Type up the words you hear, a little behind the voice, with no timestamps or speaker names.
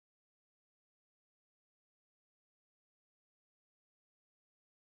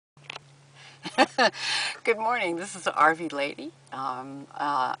Good morning. This is the RV Lady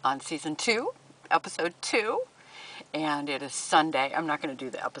on season 2, episode 2, and it is Sunday. I'm not going to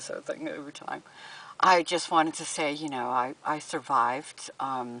do the episode thing every time. I just wanted to say, I survived.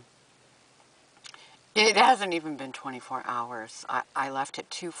 It hasn't even been 24 hours. I left at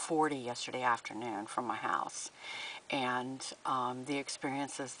 2:40 yesterday afternoon from my house, and the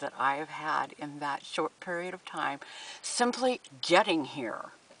experiences that I have had in that short period of time, simply getting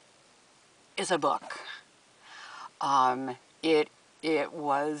here, is a book. Um, it it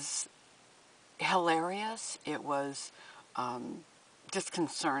was hilarious. It was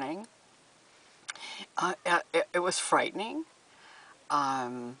disconcerting. It was frightening.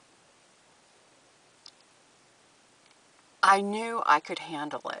 Um, I knew I could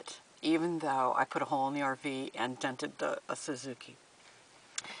handle it, even though I put a hole in the RV and dented a Suzuki.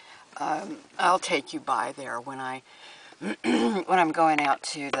 I'll take you by there when I when I'm going out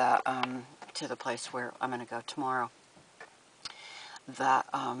to the place where I'm going to go tomorrow. The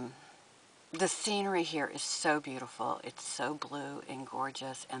the scenery here is so beautiful. It's so blue and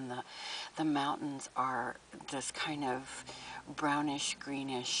gorgeous, and the mountains are this kind of brownish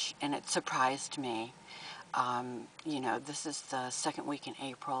greenish, and it surprised me. This is the second week in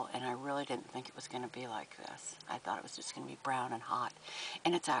April, and I really didn't think it was going to be like this. I thought it was just going to be brown and hot,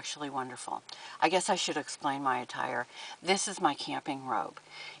 and it's actually wonderful. I guess I should explain my attire. This is my camping robe,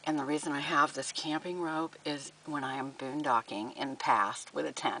 and the reason I have this camping robe is when I am boondocking in the past with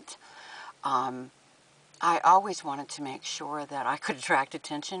a tent. I always wanted to make sure that I could attract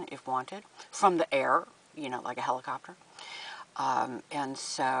attention if wanted from the air, like a helicopter. And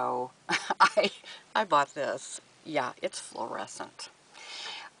so I bought this. Yeah, it's fluorescent,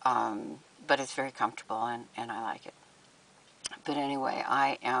 but it's very comfortable and I like it. But anyway,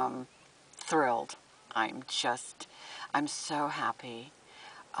 I am thrilled. I'm so happy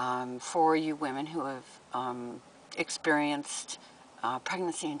for you women who have experienced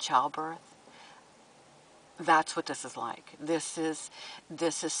pregnancy and childbirth. That's what this is like. This is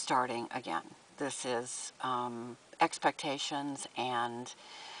starting again. This is expectations and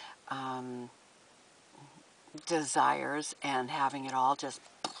um, desires and having it all just.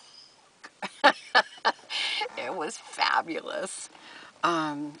 It was fabulous.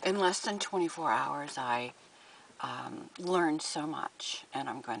 In less than 24 hours, I learned so much, and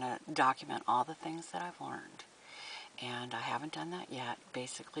I'm going to document all the things that I've learned. And I haven't done that yet,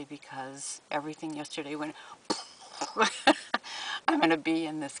 basically because everything yesterday went. I'm going to be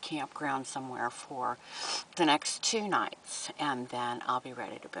in this campground somewhere for the next 2 nights, and then I'll be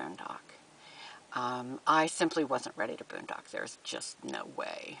ready to boondock. I simply wasn't ready to boondock. There's just no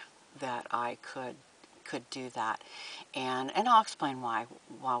way that I could do that, and I'll explain why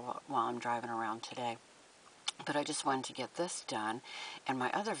while I'm driving around today. But I just wanted to get this done and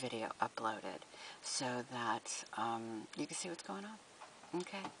my other video uploaded so that you can see what's going on.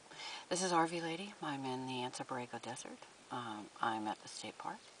 Okay, this is RV Lady. I'm in the Anza Borrego Desert. I'm at the state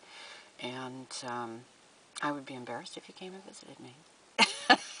park, and I would be embarrassed if you came and visited me.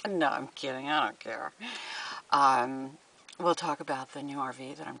 No, I'm kidding. I don't care. Um, we'll talk about the new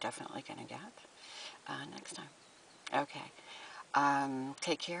RV that I'm definitely going to get next time. Okay.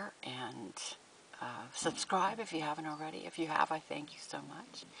 Take care and subscribe if you haven't already. If you have, I thank you so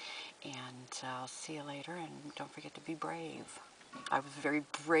much. And I'll see you later. And don't forget to be brave. I was very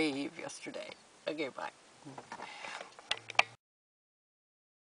brave yesterday. Okay, bye.